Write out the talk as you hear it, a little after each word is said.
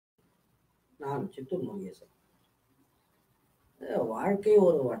நான் சித்தூர் முருகேசன். வாழ்க்கை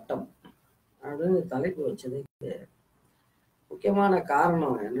ஒரு வட்டம் அப்படின்னு தலைப்பு வச்சதுக்கு முக்கியமான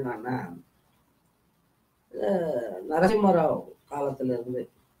காரணம் என்னன்னா, நரசிம்மராவ் காலத்துல இருந்து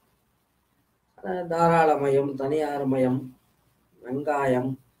தாராளமயம், தனியார்மயம்,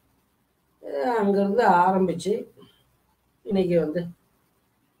 வெங்காயம் அங்கிருந்து ஆரம்பிச்சு இன்னைக்கு வந்து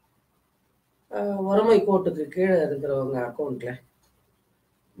வறுமை கோட்டுக்கு கீழே இருக்கிறவங்க அக்கௌண்ட்ல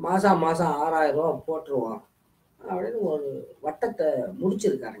மாசம் மாசம் 6000 ரூபா போட்டுருவோம் அப்படின்னு ஒரு வட்டத்தை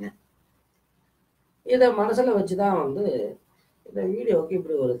முடிச்சிருக்காருங்க. இதை மனசுல வச்சுதான் வந்து இந்த வீடியோவுக்கு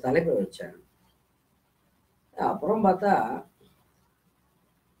இப்படி ஒரு தலைப்பை வச்சேன். அப்புறம் பார்த்தா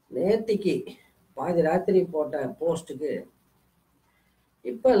நேத்திக்கு பாதி ராத்திரி போட்ட போஸ்ட்டுக்கு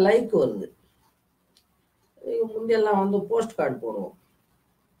இப்ப லைக் வருது. முந்தையெல்லாம் வந்து போஸ்ட் கார்டு போடுவோம்.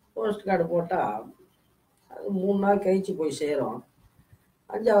 போஸ்ட் கார்டு போட்டா அது 3 நாள் கழிச்சு போய் சேரும்.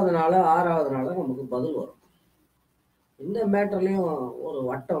 5வது நாளோ 6வது நாளோ நமக்கு பதில் வரும். இந்த மேட்டர்லயும் ஒரு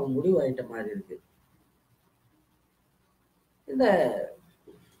வட்டம் முடிவாயிட்ட மாதிரி இருக்கு. இந்த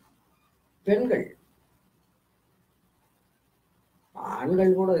பெண்கள்,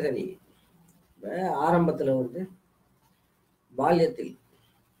 ஆண்கள் கூட சரி, ஆரம்பத்துல வந்து பால்யத்தில்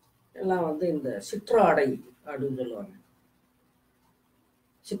எல்லாம் வந்து இந்த சிற்றாடை அப்படின்னு சொல்லுவாங்க.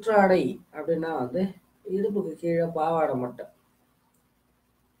 சிற்றாடை அப்படின்னா வந்து இடுப்புக்கு கீழே பாவாடை மட்டும்.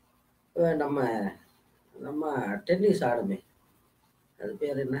 நம்ம நம்ம டென்னிஸ் ஆடுமே, அது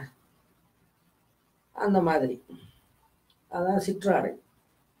பேர் என்ன, அந்த மாதிரி அதான் சிற்றாடை.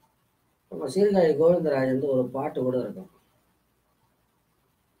 நம்ம சீர்காழி கோவிந்தராஜ் வந்து ஒரு பாட்டு கூட இருக்கும்.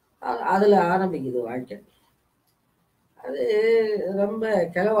 அதுல ஆரம்பிக்குது வாழ்க்கை. அது ரொம்ப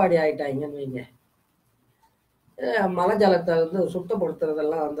கிளவாடி ஆயிட்டாங்கன்னு வைங்க. மலை ஜலத்தை வந்து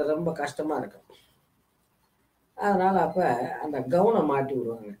சுத்தப்படுத்துறதெல்லாம் வந்து ரொம்ப கஷ்டமா இருக்கும். அதனால அப்ப அந்த கவுனை மாட்டி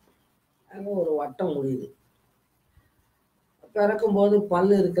விடுவாங்க. அங்க ஒரு வட்டம் முடியுது. பிறக்கும் போது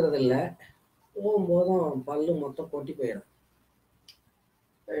பல்லு இருக்கிறது இல்ல, போகும்போதும் பல்லு மொத்தம் கொட்டி போயிடும்.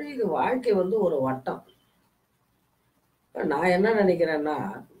 இது வாழ்க்கை வந்து ஒரு வட்டம். நான் என்ன நினைக்கிறேன்னா,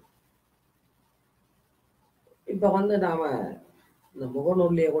 இப்ப வந்து நாம இந்த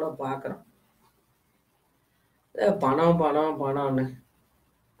முகநூல்லையே கூட பாக்குறோம். பணம் பணம் பணம்னு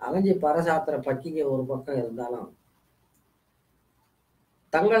அலைஞ்சி பரசாத்திர பக்கிங்க ஒரு பக்கம் இருந்தாலும்,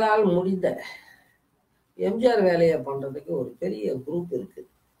 தங்களால் முடிந்த எம்ஜிஆர் வேலையை பண்றதுக்கு ஒரு பெரிய குரூப் இருக்கு.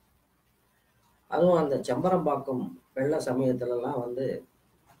 அதுவும் அந்த செம்பரம்பாக்கம் வெள்ள சமயத்துலலாம் வந்து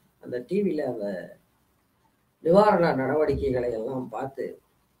அந்த டிவியில அந்த நிவாரண நடவடிக்கைகளை எல்லாம் பார்த்து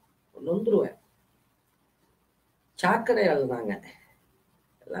நொந்துருவேன். சாக்கடை அழுதாங்க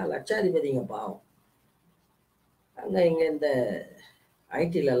எல்லாம், லட்சாதிபதிங்க பாவம். அங்க இங்க இந்த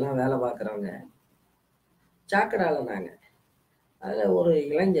ஐடில எல்லாம் வேலை பார்க்குறவங்க சாக்கடை அழுதாங்க. அதுல ஒரு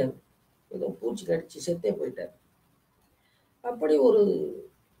இளைஞர் ஏதோ பூச்சி கடிச்சு செத்தே போயிட்டார். அப்படி ஒரு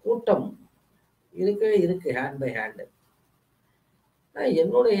கூட்டம் இருக்கு ஹேண்ட் பை ஹேண்டு.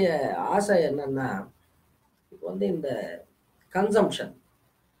 என்னுடைய ஆசை என்னன்னா, இப்போ வந்து இந்த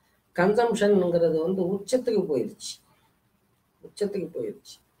கன்சம்ஷன்ங்கிறது வந்து உச்சத்துக்கு போயிடுச்சு.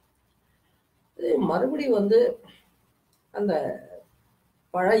 இது மறுபடியும் வந்து அந்த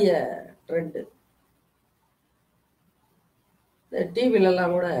பழைய ட்ரெண்டு. இந்த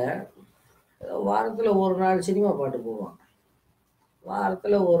டிவிலெல்லாம் கூட வாரத்தில் ஒரு நாள் சினிமா பாட்டு போவான்,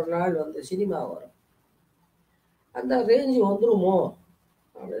 வாரத்தில் ஒரு நாள் வந்து சினிமா வரும். அந்த ரேஞ்சு வந்துருமோ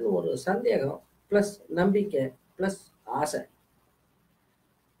அப்படின்னு ஒரு சந்தேகம், ப்ளஸ் நம்பிக்கை, ப்ளஸ் ஆசை.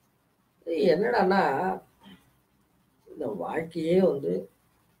 என்னடான்னா, இந்த வாழ்க்கையே வந்து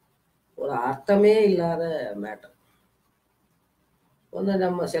ஒரு அர்த்தமே இல்லாத மேட்டர். வந்து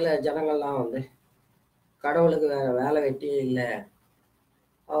நம்ம சில ஜனங்கள்லாம் வந்து கடவுளுக்கு வேற வேலை வெட்டியே இல்லை,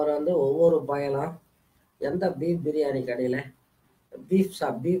 அவர் வந்து ஒவ்வொரு பயனும் எந்த பீஃப் பிரியாணி கடையில் பீஃப்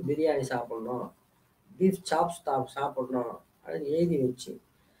பிரியாணி சாப்பிட்ணும், பீஃப் சாப்ஸ் சாப்பிட்ணும் அப்படின்னு எழுதி வச்சு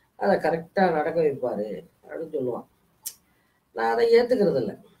அதை கரெக்டாக நடக்க வைப்பார் அப்படின்னு சொல்லுவான். நான் அதை ஏற்றுக்கிறது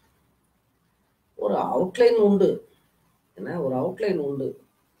இல்லை. ஒரு அவுட்லைன் உண்டு, என்ன ஒரு அவுட்லைன் உண்டு.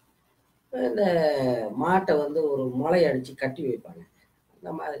 இந்த மாட்டை வந்து ஒரு முளை அடித்து கட்டி வைப்பாங்க.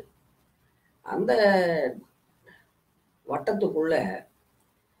 அந்த மாதிரி அந்த வட்டத்துக்குள்ள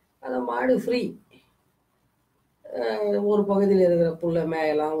அந்த மாடு ஃப்ரீ. ஒரு பகுதியில் இருக்கிற புல்லை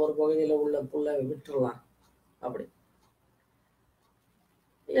மேயலாம், ஒரு பகுதியில் உள்ள புல்லை விட்டுறலாம். அப்படி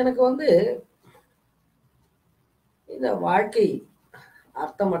எனக்கு வந்து இந்த வாழ்க்கை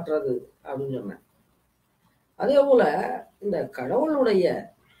அர்த்தமற்றது அப்படின்னு சொன்னேன். அதே போல இந்த கடவுளுடைய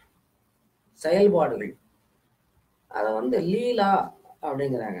செயல்பாடுகள் அதை வந்து லீலா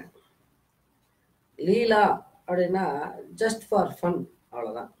அப்படிங்கிறாங்க. லீலா அப்படின்னா ஜஸ்ட் ஃபார் ஃபன்,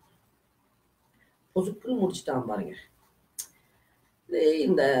 அவ்வளோதான். பொசுக்குன்னு முடிச்சுட்டான் பாருங்க. இது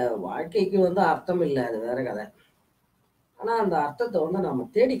இந்த வாழ்க்கைக்கு வந்து அர்த்தம் இல்ல. அது வேற கதை. ஆனா அந்த அர்த்தத்த வந்து நம்ம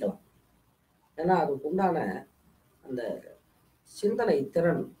தேடிக்கலாம். ஏன்னா அதுக்கு உண்டான அந்த சிந்தனை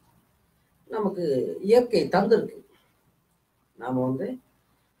திறன் நமக்கு இயற்கை தந்திருக்கு. நாம வந்து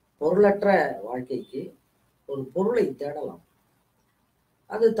பொருளற்ற வாழ்க்கைக்கு ஒரு பொருளை தேடலாம்.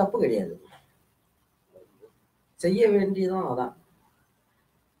 அது தப்பு கிடையாது. செய்ய வேண்டியதும் அதான்.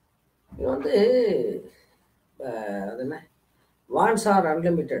 இது வந்து அது என்ன, வான்ஸ் R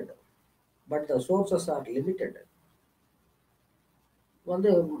unlimited but the sources R limited. வந்து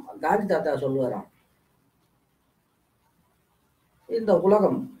காந்தி தாத்தா சொல்லுவாராம், இந்த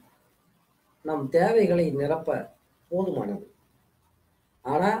உலகம் நம் தேவைகளை நிரப்ப போதுமானது.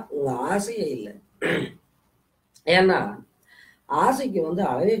 ஆனா உங்க ஆசையே இல்லை. ஏன்னா ஆசைக்கு வந்து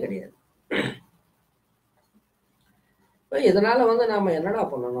அளவே கிடையாது. இப்போ இதனால வந்து நாம என்னடா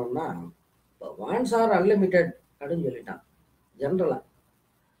பண்ணணும்னா, வான்ஸ் ஆர் அன்லிமிட்டெட் அப்படின்னு சொல்லிட்டான். ஜென்ரலா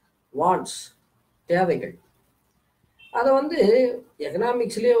வான்ஸ் தேவைகள், அதை வந்து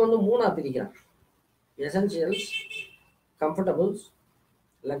எக்கனாமிக்ஸ்லயே வந்து மூணா பிரிக்கிறான். Essentials, கம்ஃபர்டபுள்ஸ்,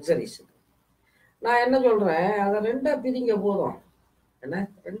 luxuries. நான் என்ன சொல்றேன், அதை ரெண்டா பிரிங்க போதும். என்ன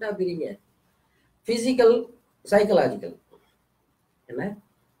ரெண்டா பிரிங்க, பிசிக்கல், சைக்கலாஜிக்கல். என்ன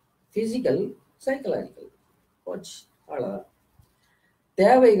பிசிக்கல், சைக்கலாஜிக்கல் போச்சு, அவ்வளோதான்.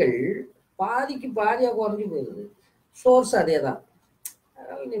 தேவைகள் பாதிக்கு பாதியாக குறைஞ்சி போயிடுது. சோர்ஸ் அதே தான்.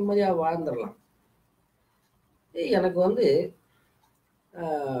 அதனால நிம்மதியாக வாழ்ந்துடலாம். எனக்கு வந்து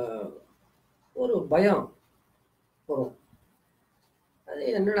ஒரு பயம் வரும். அது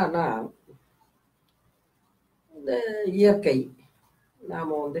என்னடான்னா, இந்த இயற்கை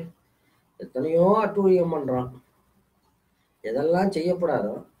நாம் வந்து எத்தனையோ அட்டூழியம் பண்ணுறோம். எதெல்லாம்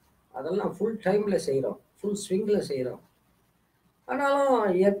செய்யக்கூடாதோ அதெல்லாம் ஃபுல் டைமில் செய்கிறோம், ஃபுல் ஸ்விங்கில் செய்கிறோம். ஆனாலும்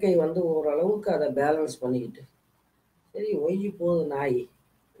இயற்கை வந்து ஓரளவுக்கு அதை பேலன்ஸ் பண்ணிக்கிட்டு, சரி ஒய்யி போகுது நாய்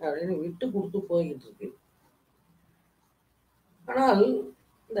அப்படின்னு விட்டு கொடுத்து போய்கிட்டு இருக்கு. ஆனால்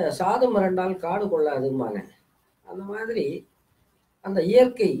இந்த சாது மிரண்டால் காடு கொள்ளாதும்பாங்க. அந்த மாதிரி அந்த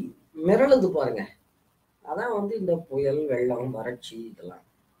இயற்கை மிரளுது பாருங்க. அதான் வந்து இந்த புயல், வெள்ளம், வறட்சி இதெல்லாம்.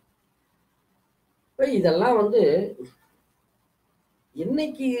 இப்போ இதெல்லாம் வந்து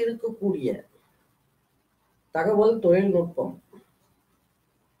இன்னைக்கு இருக்கக்கூடிய தகவல் தொழில்நுட்பம்,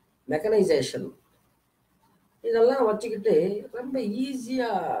 மெக்கனைசேஷன், இதெல்லாம் வச்சுக்கிட்டு ரொம்ப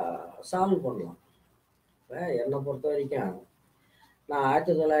ஈஸியாக சால்வ் பண்ணலாம். இப்போ என்னை பொறுத்த வரைக்கும் நான்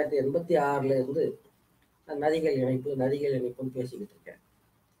 1986 நதிகள் இணைப்பு நதிகள் இணைப்புன்னு பேசிக்கிட்டு இருக்கேன்.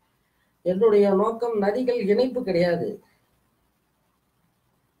 என்னுடைய நோக்கம் நதிகள் இணைப்பு கிடையாது.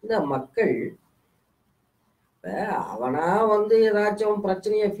 இந்த மக்கள் அவனா வந்து ஏதாச்சும்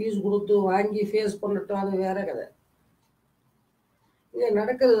பிரச்சனையை ஃபீஸ் கொடுத்து வாங்கி ஃபேஸ் பண்ணட்டும், அது வேற கதை. இங்க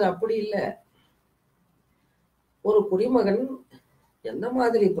நடக்கிறது அப்படி இல்லை. ஒரு குடிமகன் எந்த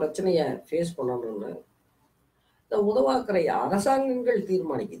மாதிரி பிரச்சனையை ஃபேஸ் பண்ணணும்னு இந்த உதவாக்கரை அரசாங்கங்கள்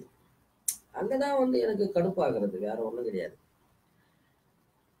தீர்மானிக்குது. அங்கதான் வந்து எனக்கு கடுப்பாகிறது, வேற ஒண்ணும் கிடையாது.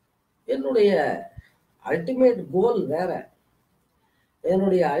 என்னுடைய அல்டிமேட் கோல் வேற.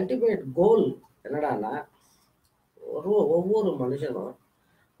 என்னுடைய அல்டிமேட் கோல் என்னடான்னா, ஒவ்வொரு மனுஷனும்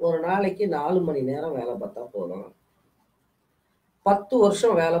ஒரு நாளைக்கு 4 மணி நேரம் வேலை பார்த்தா போதும், 10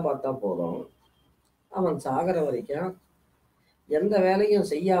 வருஷம் வேலை பார்த்தா போதும், அவன் சாகிற வரைக்கும் எந்த வேலையும்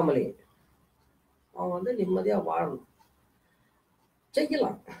செய்யாமலே அவன் வந்து நிம்மதியா வாழணும்.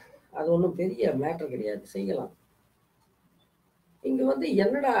 செய்யலாம், அது ஒன்றும் பெரிய மேட்டர் கிடையாது, செய்யலாம். இங்க வந்து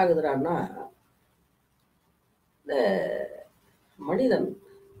என்னடா ஆகுதுடான்னா, இந்த மனிதன்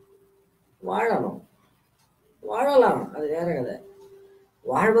வாழணும், வாழலாம், அது வேற கதை.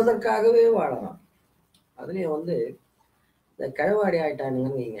 வாழ்வதற்காகவே வாழலாம். அதுலயும் வந்து இந்த கழுவாடி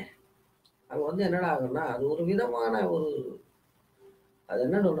ஆயிட்டானுங்கன்னு வைங்க, அங்க வந்து என்னடா ஆகும்னா, அது ஒரு விதமான ஒரு, அது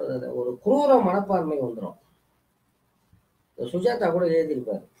என்ன சொல்றது, ஒரு குரூர மனப்பான்மை வந்துடும். சுஜாதா கூட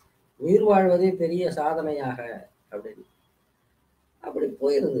எழுதியிருப்பார், உயிர் வாழ்வதே பெரிய சாதனையாக அப்படின்னு. அப்படி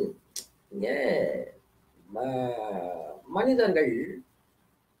போயிருது. இங்க மனிதர்கள்,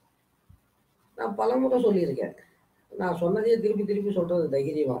 நான் பலமுறை சொல்லியிருக்கேன், நான் சொன்னதையே திருப்பி திருப்பி சொல்றது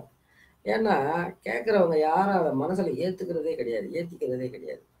தைரியமா. ஏன்னா கேட்கறவங்க யாரும் அதை மனசுல ஏத்திக்கிறதே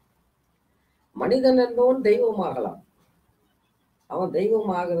கிடையாது. மனிதன் என்பவன் தெய்வம் ஆகலாம். அவன்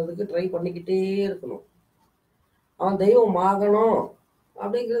தெய்வம் ஆகிறதுக்கு ட்ரை பண்ணிக்கிட்டே இருக்கணும். அவன் தெய்வம் ஆகணும்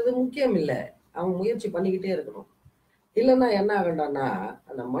அப்படிங்கிறது முக்கியம் இல்லை, அவன் முயற்சி பண்ணிக்கிட்டே இருக்கணும். இல்லைன்னா என்ன ஆகண்டான்னா,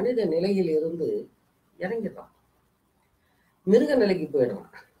 அந்த மனித நிலையில் இருந்து இறங்கிடுறான், மிருக நிலைக்கு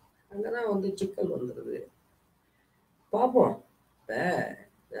போயிடுறான். அங்கதான் வந்து சிக்கல் வந்துடுது. பார்ப்போம். இப்ப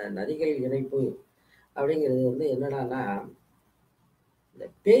நதிகள் இணைப்பு அப்படிங்கிறது வந்து என்னடான்னா, இந்த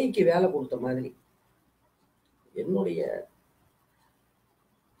பேய்க்கு வேலை கொடுத்த மாதிரி. என்னுடைய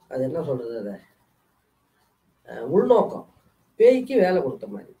அது என்ன சொல்றது அத உள்நோக்கம். பேய்க்கு வேலை கொடுத்த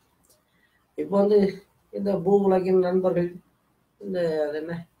மாரி. இப்ப வந்து இந்த பூவுலகின் நண்பர்கள், இந்த அது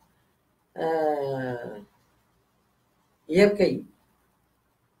என்ன அ இயற்கை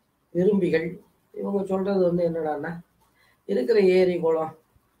விரும்பிகள், இவங்க சொல்றது வந்து என்னடான்னா, இருக்கிற ஏரி, குளம்,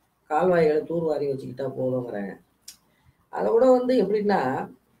 கால்வாய்கள தூர்வாரி வச்சுக்கிட்டா போதுங்கிறாங்க. அத விட வந்து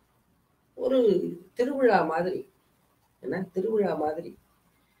எப்படின்னா, ஒரு திருவிழா மாதிரி. என்ன திருவிழா மாதிரி.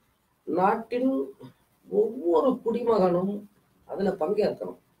 நாட்டின் ஒவ்வொரு குடிமகனும் அதுல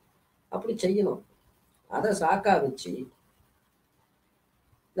பங்கேற்கணும். அப்படி செய்யணும். அத சாக்கா வச்சு,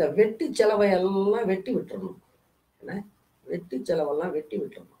 இந்த வெட்டி செலவை எல்லாம் வெட்டி விட்டுறணும். என்ன? வெட்டி செலவெல்லாம் வெட்டி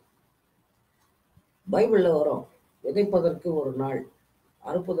விட்டுறணும். பைபிள்ல வரும். விதைப்பதற்கு ஒரு நாள்,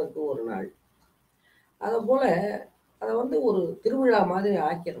 அறுப்பதற்கு ஒரு நாள். அதப்போல அத வந்து ஒரு திருவிழா மாதிரி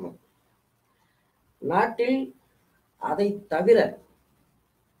ஆக்கிரணும். நாட்டில் அதைத் தவிர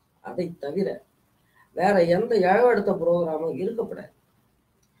அதைத் தவிர வேற எந்த இழவெடுத்த புரோகிராமும் இருக்கப்படாது.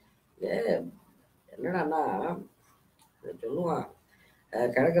 ஏ என்னடான்னா, சொல்லுவான்,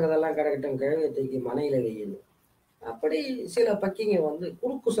 கிடக்கிறதெல்லாம் கிடக்கட்டும், கிழவிய தூக்கி மனையில வையின்னு. அப்படி சில பக்கிங்க வந்து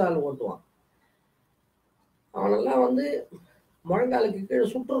குறுக்கு சால் ஓட்டுவான். அவனெல்லாம் வந்து முழங்காலுக்கு கீழ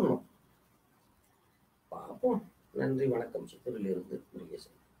சுட்டுறணும். பார்ப்போம். நன்றி, வணக்கம். சித்தூரிலிருந்து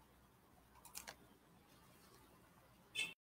முருகேசன்.